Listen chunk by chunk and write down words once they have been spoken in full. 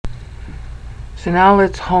So now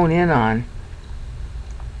let's hone in on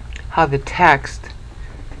how the text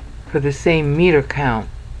for the same meter count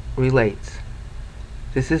relates.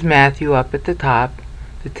 This is Matthew up at the top.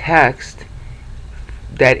 The text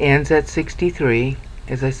that ends at 63,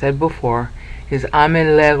 as I said before, is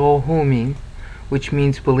Amen lego humin, which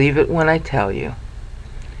means believe it when I tell you.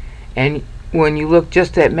 And when you look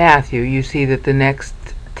just at Matthew, you see that the next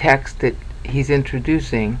text that he's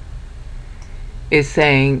introducing is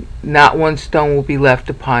saying not one stone will be left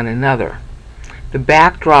upon another. The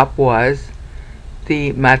backdrop was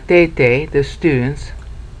the matete, the students,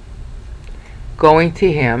 going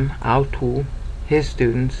to him, autu, his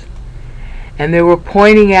students, and they were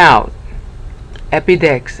pointing out,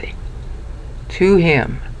 epidexe, to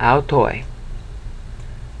him, autoi,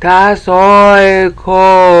 tasoi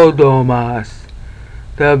kodomas,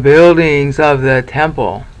 the buildings of the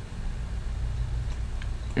temple.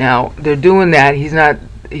 Now, they're doing that.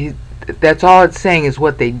 That's all it's saying is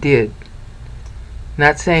what they did.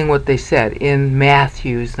 Not saying what they said. In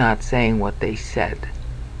Matthew's not saying what they said.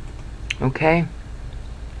 Okay?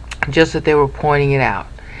 Just that they were pointing it out.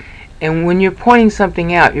 And when you're pointing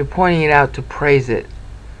something out, you're pointing it out to praise it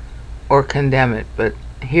or condemn it, but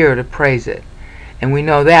here to praise it. And we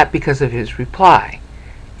know that because of his reply.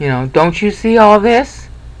 You know, don't you see all this?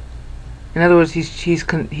 In other words,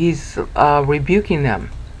 he's rebuking them.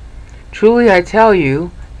 Truly I tell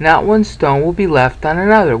you, not one stone will be left on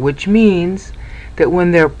another, which means that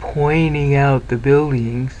when they're pointing out the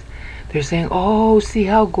buildings, they're saying, oh, see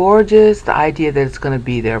how gorgeous, the idea that it's going to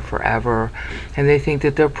be there forever. And they think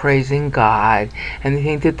that they're praising God, and they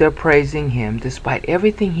think that they're praising him, despite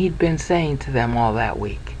everything he'd been saying to them all that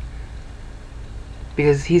week.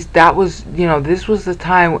 Because this was the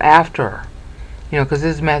time after, because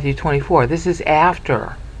this is Matthew 24. This is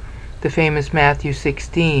after the famous Matthew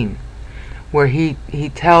 16, where he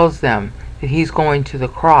tells them that he's going to the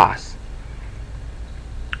cross.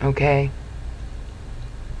 Okay?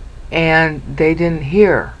 And they didn't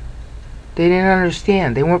hear. They didn't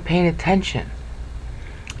understand. They weren't paying attention.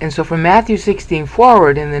 And so from Matthew 16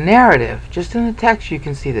 forward in the narrative, just in the text you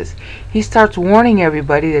can see this, he starts warning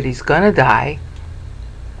everybody that he's going to die,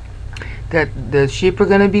 that the sheep are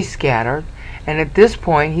going to be scattered, and at this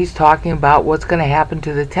point he's talking about what's going to happen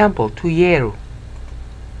to the temple, to Hieru.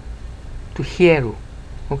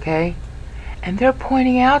 Okay? And they're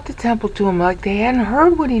pointing out the temple to him like they hadn't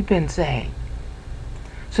heard what he'd been saying.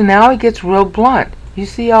 So now he gets real blunt. You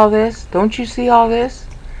see all this? Don't you see all this?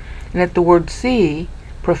 And at the word see,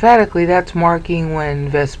 prophetically, that's marking when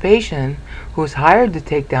Vespasian, who was hired to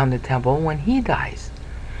take down the temple, when he dies.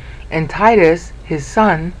 And Titus, his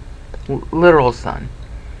son, literal son,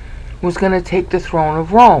 was going to take the throne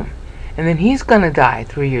of Rome. And then he's going to die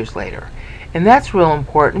 3 years later. And that's real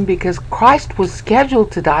important because Christ was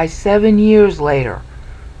scheduled to die 7 years later.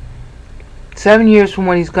 7 years from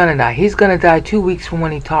when he's going to die. He's going to die 2 weeks from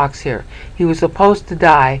when he talks here. He was supposed to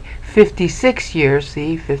die 56 years.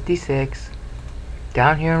 See, 56.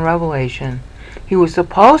 Down here in Revelation. He was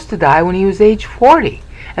supposed to die when he was age 40.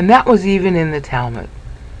 And that was even in the Talmud.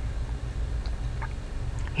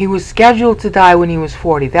 He was scheduled to die when he was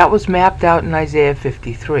 40. That was mapped out in Isaiah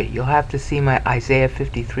 53. You'll have to see my Isaiah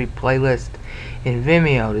 53 playlist in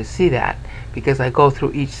Vimeo to see that, because I go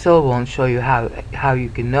through each syllable and show you how you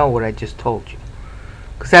can know what I just told you.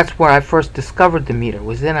 Because that's where I first discovered the meter,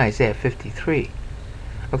 was in Isaiah 53.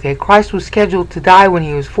 Okay, Christ was scheduled to die when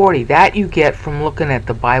he was 40. That you get from looking at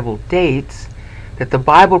the Bible dates that the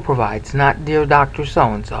Bible provides, not dear Dr.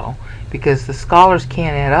 So-and-so, because the scholars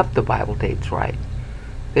can't add up the Bible dates right.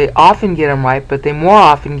 They often get them right, but they more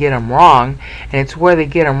often get them wrong, and it's where they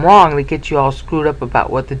get them wrong that gets you all screwed up about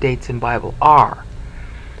what the dates in Bible are.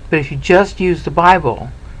 But if you just use the Bible,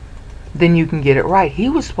 then you can get it right. He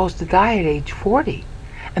was supposed to die at age 40,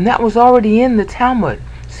 and that was already in the Talmud,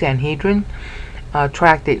 Sanhedrin,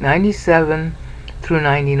 Tractate 97 through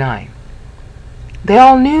 99. They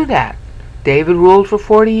all knew that. David ruled for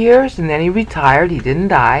 40 years, and then he retired. He didn't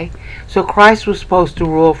die. So Christ was supposed to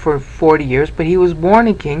rule for 40 years, but he was born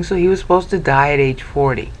a king, so he was supposed to die at age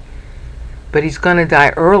 40. But he's going to die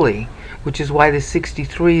early, which is why the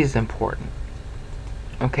 63 is important.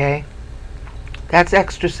 Okay? That's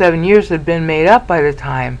extra 7 years that had been made up by the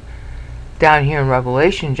time down here in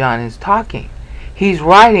Revelation John is talking. He's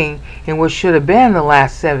writing in what should have been the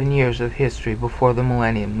last 7 years of history before the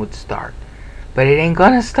millennium would start. But it ain't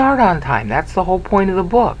going to start on time. That's the whole point of the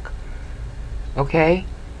book. Okay?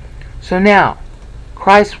 So now,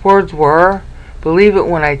 Christ's words were, believe it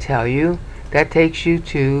when I tell you. That takes you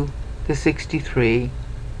to the 63.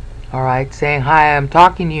 Alright, saying, hi, I'm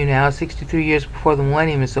talking to you now 63 years before the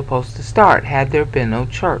millennium is supposed to start, had there been no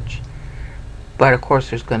church. But of course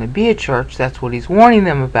there's going to be a church. That's what he's warning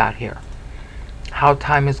them about here. How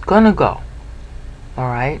time is going to go.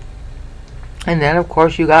 Alright? And then of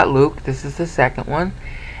course you got Luke. This is the second one.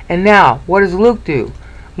 And now, what does Luke do?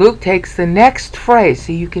 Luke takes the next phrase.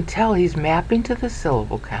 See, you can tell he's mapping to the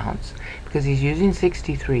syllable counts because he's using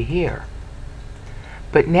 63 here.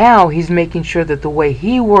 But now he's making sure that the way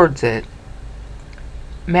he words it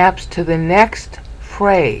maps to the next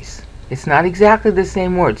phrase. It's not exactly the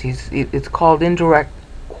same words. It's called indirect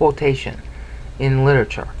quotation in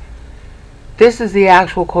literature. This is the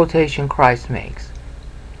actual quotation Christ makes.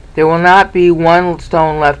 There will not be one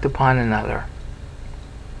stone left upon another.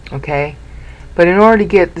 Okay? But in order to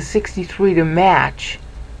get the 63 to match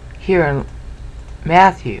here in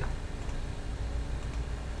Matthew,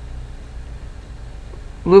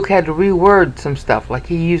 Luke had to reword some stuff, like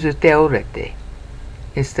he uses theorete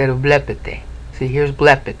instead of blepete. See, here's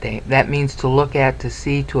blepete. That means to look at, to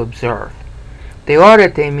see, to observe.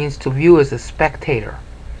 Theorete means to view as a spectator.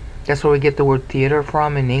 That's where we get the word theater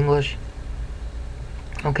from in English.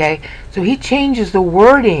 Okay? So he changes the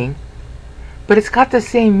wording, but it's got the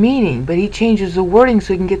same meaning, but he changes the wording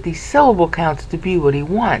so he can get these syllable counts to be what he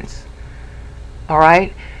wants.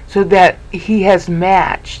 Alright? So that he has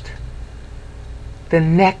matched the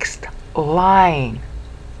next line.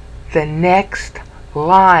 The next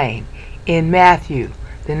line in Matthew.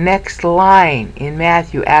 The next line in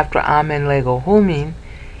Matthew after amen lego humin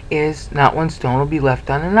is not one stone will be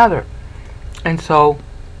left on another. And so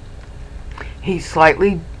he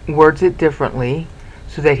slightly words it differently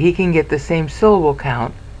so that he can get the same syllable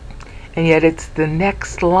count, and yet it's the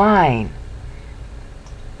next line.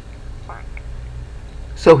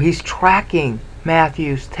 So he's tracking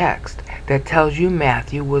Matthew's text that tells you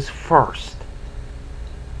Matthew was first.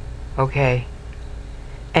 Okay?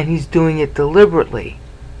 And he's doing it deliberately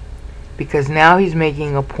because now he's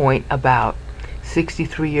making a point about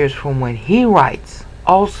 63 years from when he writes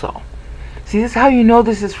also. See, this is how you know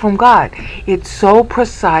this is from God. It's so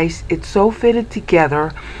precise, it's so fitted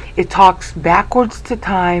together, it talks backwards to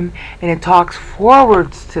time, and it talks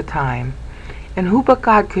forwards to time. And who but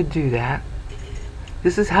God could do that?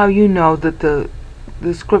 This is how you know that the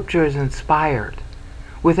scripture is inspired.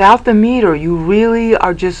 Without the meter, you really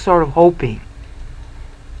are just sort of hoping.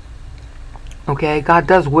 Okay, God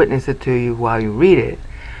does witness it to you while you read it.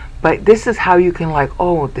 But this is how you can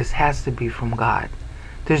oh, this has to be from God.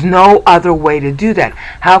 There's no other way to do that.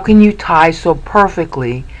 How can you tie so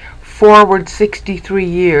perfectly forward 63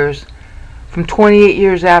 years from 28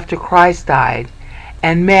 years after Christ died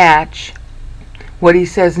and match what he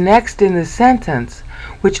says next in the sentence,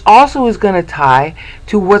 which also is going to tie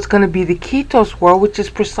to what's going to be the Kitos War, which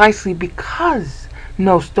is precisely because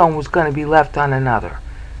no stone was going to be left on another.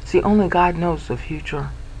 See, only God knows the future.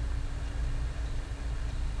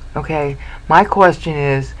 Okay, my question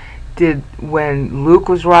is, when Luke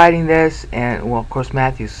was writing this, and well, of course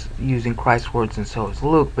Matthew's using Christ's words and so is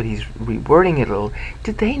Luke, but he's rewording it a little,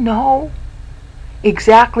 did they know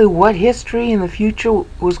exactly what history in the future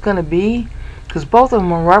was going to be? Because both of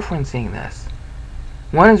them are referencing this.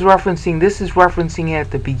 One is referencing, this is referencing it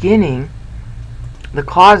at the beginning, the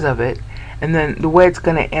cause of it, and then the way it's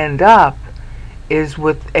going to end up is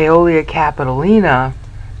with Aeolia Capitolina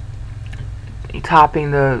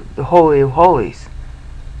topping the Holy of Holies.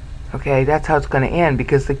 Okay, that's how it's going to end,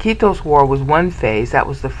 because the Kitos War was one phase. That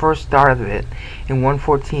was the first start of it in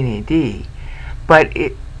 114 AD. But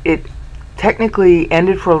it technically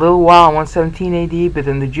ended for a little while in 117 AD, but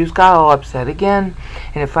then the Jews got all upset again,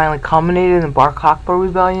 and it finally culminated in the Bar Kokhba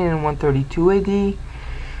rebellion in 132 AD.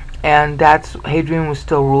 And that's, Hadrian was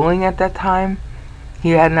still ruling at that time.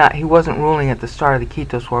 He wasn't ruling at the start of the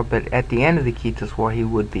Kitos War, but at the end of the Kitos War he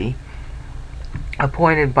would be,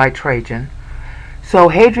 appointed by Trajan. So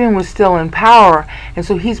Hadrian was still in power, and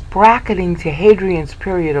so he's bracketing to Hadrian's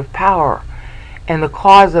period of power and the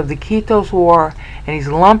cause of the Kitos War, and he's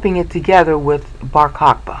lumping it together with Bar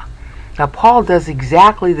Kokhba. Now Paul does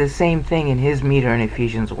exactly the same thing in his meter in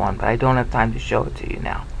Ephesians 1, but I don't have time to show it to you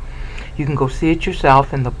now. You can go see it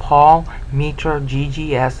yourself in the Paul Meter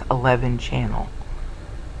GGS 11 channel,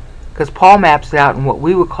 because Paul maps it out in what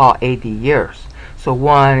we would call AD years. So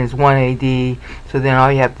 1 is 1 AD, so then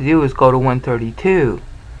all you have to do is go to 132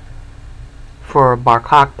 for Bar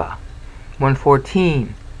Kokhba,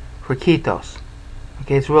 114 for Kitos.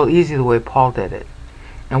 Okay, it's real easy the way Paul did it.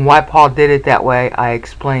 And why Paul did it that way, I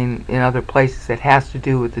explain in other places. It has to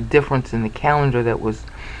do with the difference in the calendar that was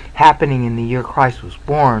happening in the year Christ was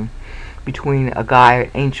born between a guy,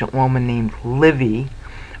 an ancient Roman named Livy,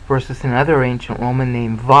 versus another ancient Roman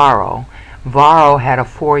named Varro. Varro had a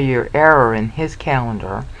 4-year error in his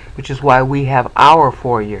calendar, which is why we have our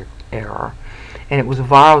 4-year error. and it was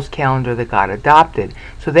Varro's calendar that got adopted.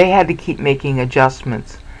 So they had to keep making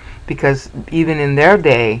adjustments, because even in their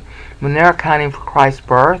day, when they're accounting for Christ's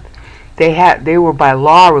birth, they were by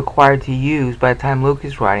law required to use, by the time Luke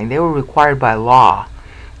is writing, they were required by law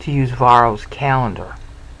to use Varro's calendar.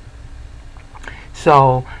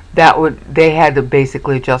 So they had to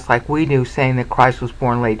basically adjust like we do, saying that Christ was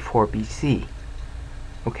born late 4 BC.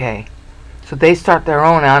 Okay, so they start their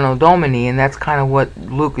own Anno Domini, and that's kind of what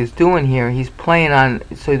Luke is doing here. He's playing on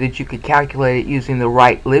so that you could calculate it using the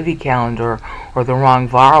right Livy calendar or the wrong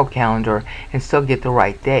Varro calendar and still get the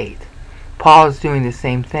right date. Paul is doing the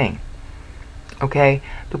same thing. Okay,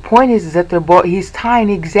 the point is that he's tying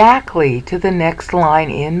exactly to the next line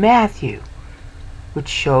in Matthew, which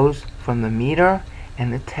shows from the meter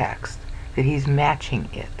and the text that he's matching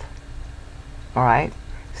it. Alright,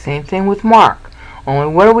 same thing with Mark.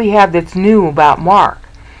 Only what do we have that's new about Mark?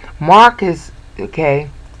 Mark is, okay,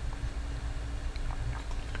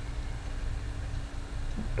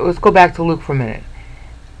 let's go back to Luke for a minute.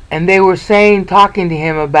 And they were talking to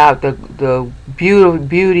him about the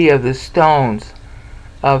beauty of the stones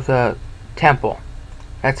of the temple.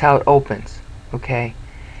 That's how it opens, okay?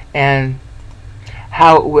 And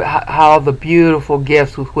how the beautiful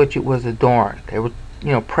gifts with which it was adorned. They were,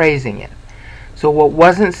 praising it. So what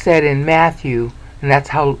wasn't said in Matthew, and that's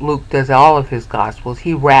how Luke does all of his Gospels,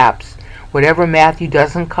 he wraps whatever Matthew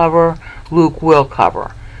doesn't cover, Luke will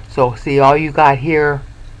cover. So see, all you got here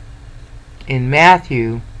in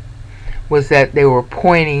Matthew was that they were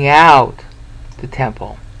pointing out the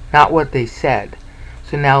temple, not what they said.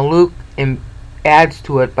 So now Luke adds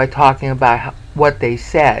to it by talking about what they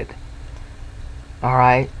said.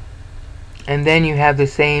 Alright? And then you have the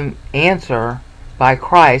same answer by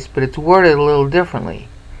Christ, but it's worded a little differently.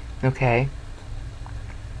 Okay?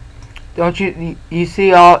 Don't you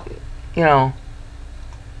see all, yeah,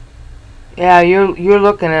 you're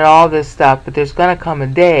looking at all this stuff, but there's going to come a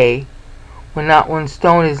day when not one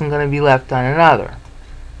stone isn't going to be left on another.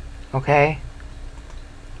 Okay?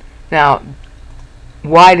 Now,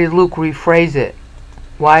 why did Luke rephrase it?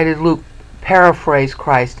 Why did Luke paraphrase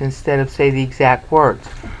Christ instead of say the exact words?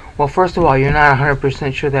 Well, first of all, you're not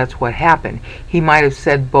 100% sure that's what happened. He might have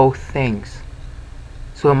said both things.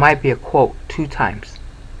 So it might be a quote 2 times.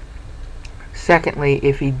 Secondly,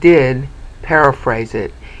 if he did paraphrase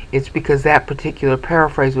it, it's because that particular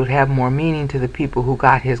paraphrase would have more meaning to the people who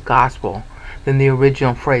got his gospel than the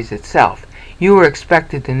original phrase itself. You were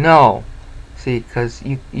expected to know, see, because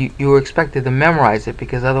you were expected to memorize it,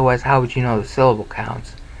 because otherwise how would you know the syllable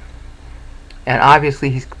counts? And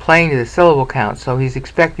obviously he's playing to the syllable count, so he's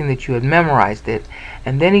expecting that you had memorized it,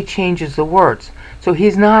 and then he changes the words. So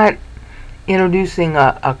he's not introducing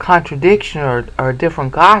a contradiction or a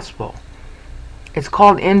different gospel. It's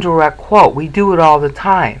called indirect quote. We do it all the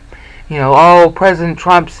time. Oh, President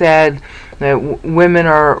Trump said that women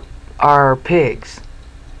are pigs.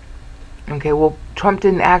 Okay, well, Trump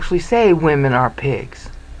didn't actually say women are pigs.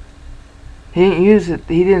 He didn't use it.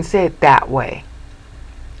 He didn't say it that way.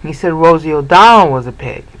 He said Rosie O'Donnell was a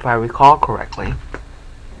pig, if I recall correctly.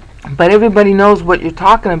 But everybody knows what you're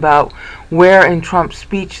talking about, where in Trump's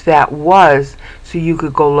speech that was, so you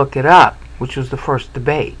could go look it up, which was the first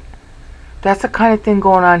debate. That's the kind of thing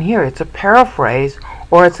going on here. It's a paraphrase,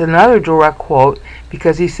 or it's another direct quote,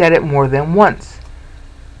 because he said it more than once.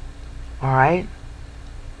 Alright?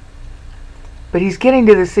 But he's getting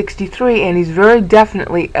to the 63, and he's very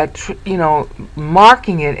definitely,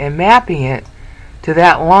 marking it and mapping it to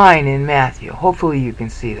that line in Matthew. Hopefully you can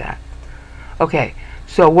see that. Okay,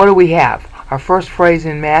 so what do we have? Our first phrase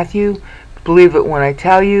in Matthew, believe it when I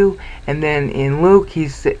tell you, and then in Luke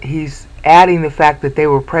he's adding the fact that they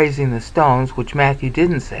were praising the stones, which Matthew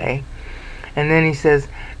didn't say, and then he says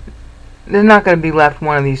there's not going to be left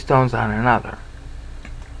one of these stones on another,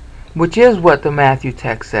 which is what the Matthew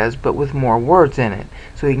text says, but with more words in it,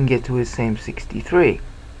 so he can get to his same 63.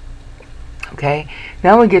 Okay,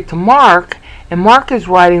 now we get to Mark, and Mark is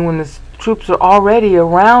writing when the troops are already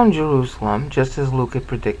around Jerusalem, just as Luke had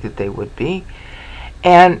predicted they would be,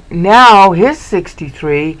 and now his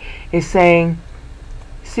 63 is saying,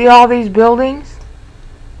 see all these buildings?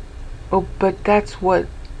 Oh, but that's what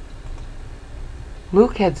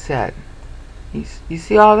Luke had said. You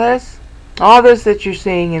see all this? All this that you're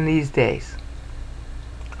seeing in these days.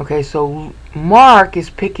 Okay, so Mark is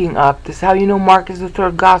picking up, this is how you know Mark is the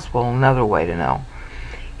third gospel, another way to know.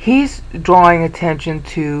 He's drawing attention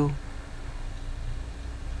to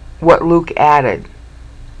what Luke added.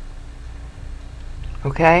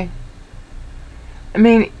 Okay? I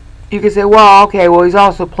mean, you could say, well, okay, well, he's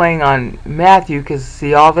also playing on Matthew, because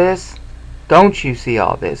see all this? Don't you see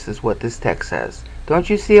all this, is what this text says. Don't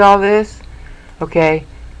you see all this? Okay?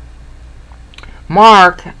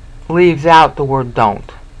 Mark leaves out the word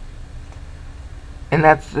don't. And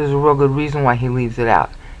there's a real good reason why he leaves it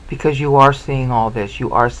out. Because you are seeing all this.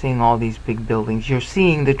 You are seeing all these big buildings. You're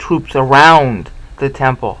seeing the troops around the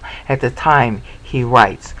temple at the time he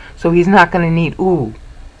writes. So he's not going to need ooh.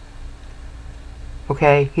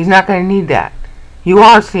 Okay? He's not going to need that. You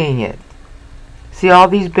are seeing it. See all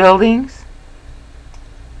these buildings?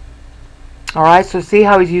 Alright, so see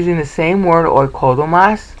how he's using the same word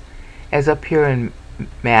oikodomos as up here in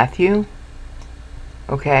Matthew?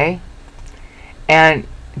 Okay? And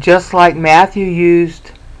just like Matthew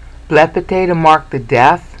used blepete to mark the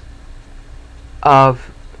death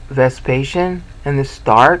of Vespasian and the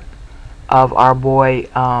start of our boy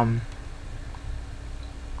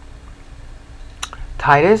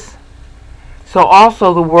Titus, so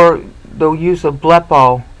also the use of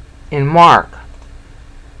blepo in Mark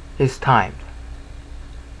is timed.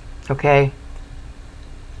 Okay?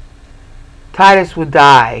 Titus would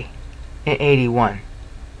die in 81.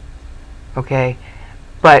 Okay?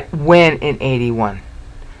 But when in 81?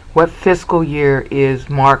 What fiscal year is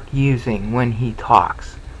Mark using when he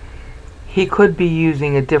talks? He could be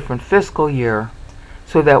using a different fiscal year,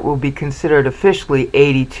 so that will be considered officially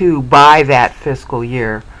 82 by that fiscal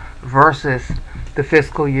year versus the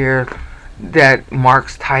fiscal year that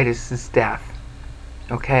marks Titus's death.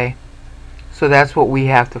 Okay? So that's what we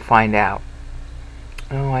have to find out.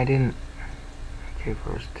 No, I didn't. Okay,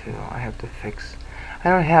 verse 2. I have to fix. I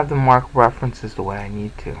don't have the mark references the way I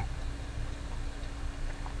need to.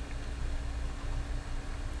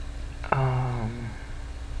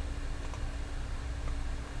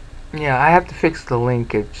 Yeah, I have to fix the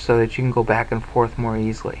linkage so that you can go back and forth more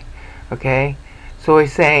easily. Okay? So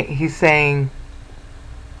he's saying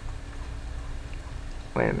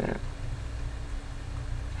wait a minute.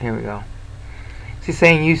 Here we go. So he's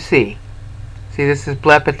saying you see. See, this is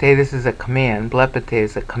blepete, this is a command. Blepete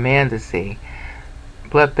is a command to see.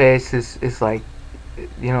 Blepes is like,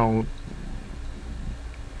 you know,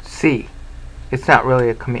 see. It's not really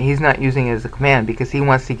a command. He's not using it as a command because he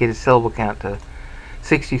wants to get his syllable count to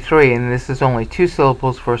 63, and this is only 2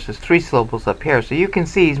 syllables versus 3 syllables up here. So you can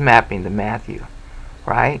see he's mapping to Matthew,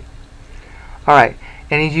 right? Alright,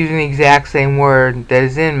 and he's using the exact same word that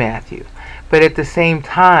is in Matthew. But at the same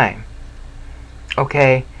time,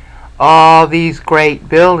 okay, all these great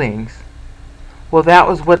buildings, well, that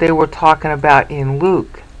was what they were talking about in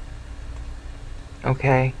Luke.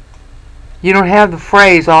 Okay? You don't have the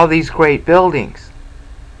phrase, all these great buildings,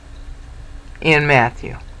 in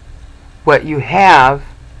Matthew. What you have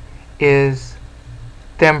is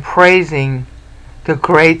them praising the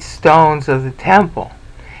great stones of the temple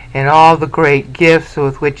and all the great gifts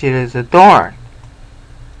with which it is adorned.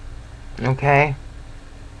 Okay?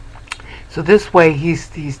 So this way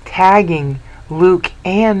he's tagging Luke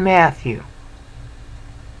and Matthew.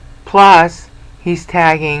 Plus, he's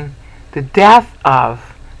tagging the death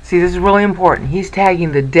of, see, this is really important, he's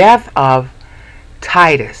tagging the death of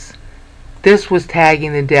Titus. This was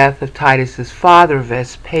tagging the death of Titus's father,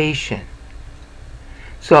 Vespasian.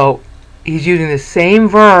 So, he's using the same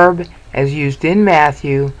verb as used in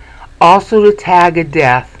Matthew, also to tag a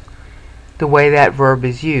death the way that verb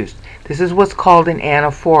is used. This is what's called an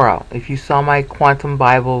anaphora. If you saw my Quantum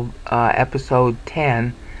Bible episode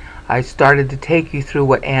 10, I started to take you through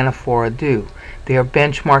what anaphora do. They are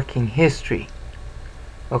benchmarking history.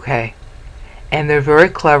 Okay? And they're very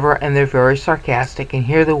clever and they're very sarcastic. And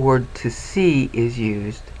here the word to see is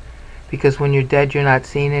used. Because when you're dead, you're not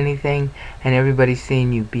seeing anything. And everybody's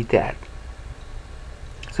seeing you be dead.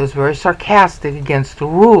 So it's very sarcastic against the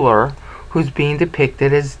ruler who's being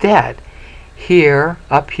depicted as dead. Here,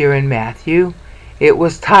 up here in Matthew, it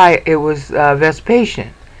was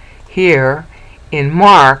Vespasian. Here, in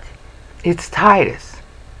Mark, it's Titus.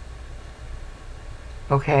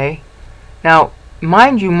 Okay? Now,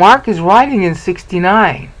 mind you, Mark is writing in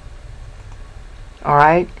 69.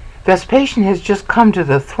 Alright? Vespasian has just come to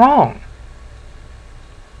the throne.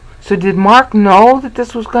 So did Mark know that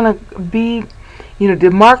this was going to be,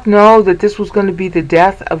 did Mark know that this was going to be the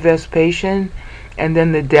death of Vespasian and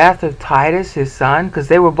then the death of Titus, his son? Because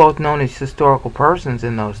they were both known as historical persons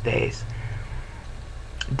in those days.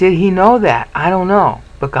 Did he know that? I don't know.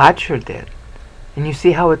 But God sure did. And you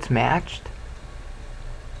see how it's matched?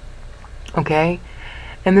 Okay?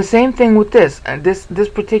 And the same thing with this. This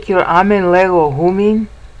particular Amen Lego Humin.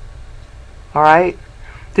 Alright?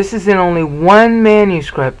 This is in only one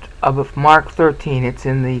manuscript of Mark 13. It's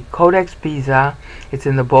in the Codex Pisa. It's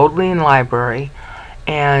in the Bodleian Library.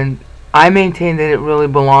 And I maintain that it really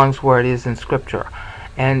belongs where it is in Scripture.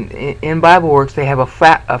 And in BibleWorks they have a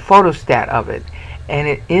photostat of it.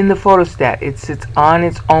 And in the photostat, it sits on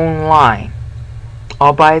its own line,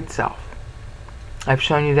 all by itself. I've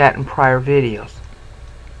shown you that in prior videos.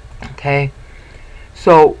 Okay?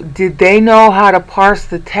 So, did they know how to parse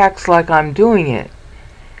the text like I'm doing it?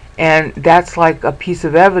 And that's like a piece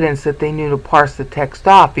of evidence that they knew to parse the text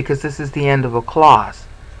off, because this is the end of a clause.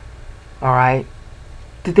 Alright?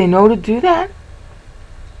 Did they know to do that?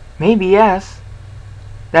 Maybe yes.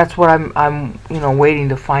 That's what I'm waiting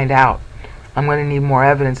to find out. I'm going to need more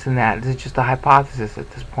evidence than that. It's just a hypothesis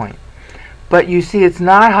at this point. But you see, it's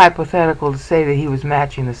not hypothetical to say that he was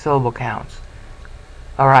matching the syllable counts.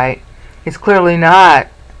 Alright? It's clearly not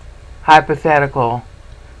hypothetical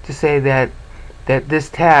to say that this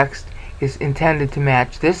text is intended to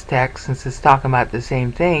match this text, since it's talking about the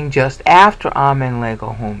same thing just after Amen Lego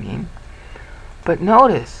Homing. But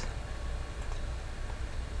notice,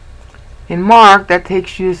 in Mark, that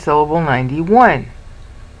takes you to syllable 91.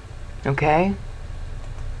 Okay?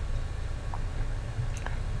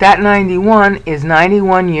 That 91 is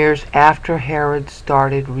 91 years after Herod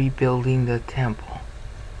started rebuilding the temple.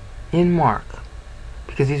 In Mark.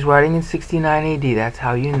 Because he's writing in 69 AD. That's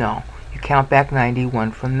how you know. You count back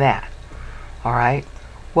 91 from that. Alright?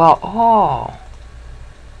 Well, oh.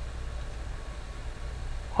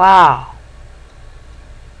 Wow.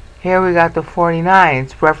 Here we got the 49.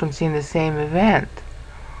 It's referencing the same event.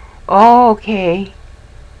 Oh, okay.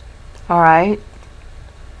 Alright.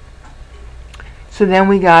 So then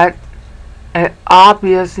we got an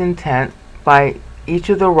obvious intent by each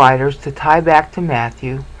of the writers to tie back to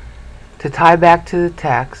Matthew, to tie back to the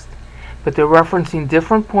text, but they're referencing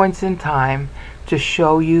different points in time to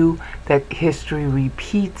show you that history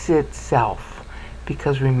repeats itself.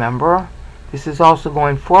 Because remember, this is also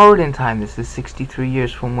going forward in time. This is 63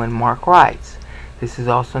 years from when Mark writes. This is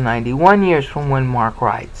also 91 years from when Mark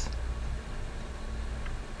writes.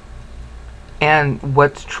 And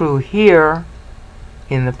what's true here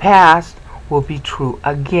in the past will be true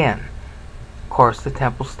again. Of course, the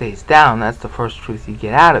temple stays down. That's the first truth you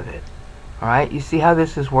get out of it. Alright, you see how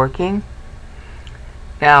this is working?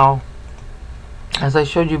 Now, as I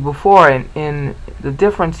showed you before, in the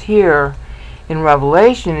difference here in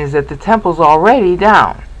Revelation is that the temple's already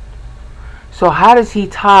down. So how does he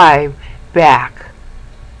tie back,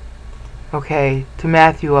 okay, to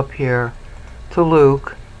Matthew up here, to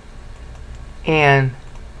Luke, and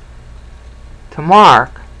to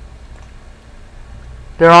Mark?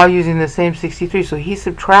 They're all using the same 63. So he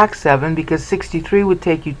subtracts 7 because 63 would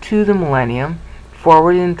take you to the millennium,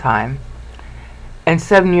 forward in time. And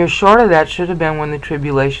 7 years short of that should have been when the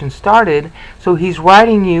tribulation started. So he's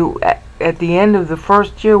writing you at the end of the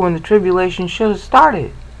first year when the tribulation should have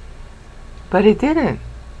started. But it didn't.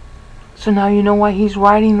 So now you know why he's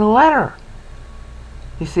writing the letter.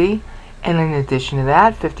 You see? And in addition to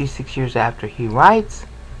that, 56 years after he writes,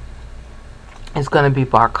 it's going to be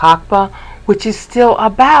Bar Kokhba, which is still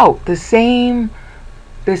about the same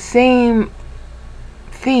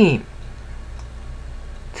theme.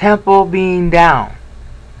 Temple being down.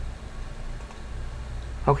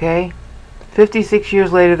 Okay? 56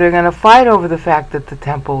 years later, they're going to fight over the fact that the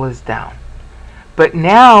temple is down. But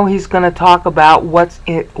now he's going to talk about what's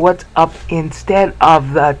up instead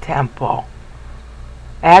of the temple.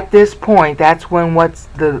 At this point, that's when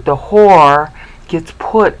the whore gets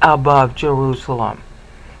put above Jerusalem.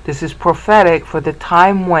 This is prophetic for the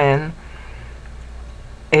time when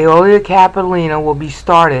Aeolia Capitolina will be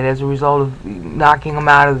started as a result of knocking them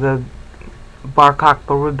out of the Bar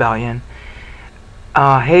Kokhba rebellion.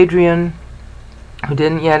 Hadrian, who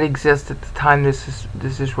didn't yet exist at the time this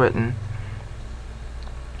is written,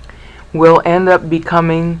 will end up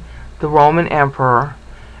becoming the Roman emperor,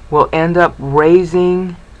 will end up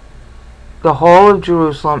raising the whole of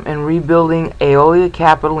Jerusalem and rebuilding Aeolia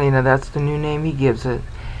Capitolina. That's the new name he gives it.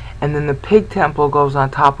 And then the pig temple goes on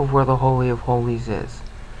top of where the Holy of Holies is.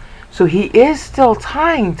 So he is still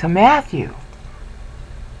tying to Matthew,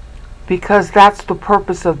 because that's the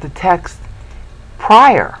purpose of the text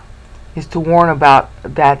prior, is to warn about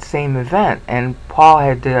that same event. And Paul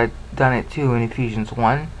had done it too in Ephesians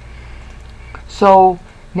 1. So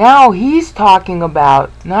now he's talking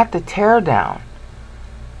about not the teardown,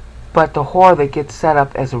 but the whore that gets set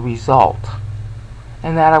up as a result.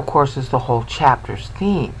 And that, of course, is the whole chapter's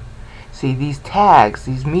theme. See, these tags,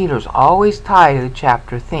 these meters, always tie to the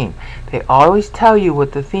chapter theme. They always tell you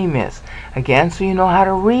what the theme is. Again, so you know how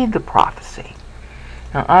to read the prophecy.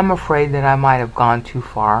 Now, I'm afraid that I might have gone too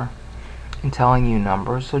far in telling you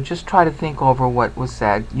numbers, so just try to think over what was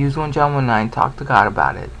said. Use 1 John 1:9, talk to God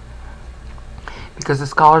about it. Because the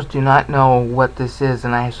scholars do not know what this is,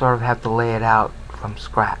 and I sort of have to lay it out from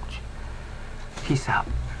scratch. Peace out.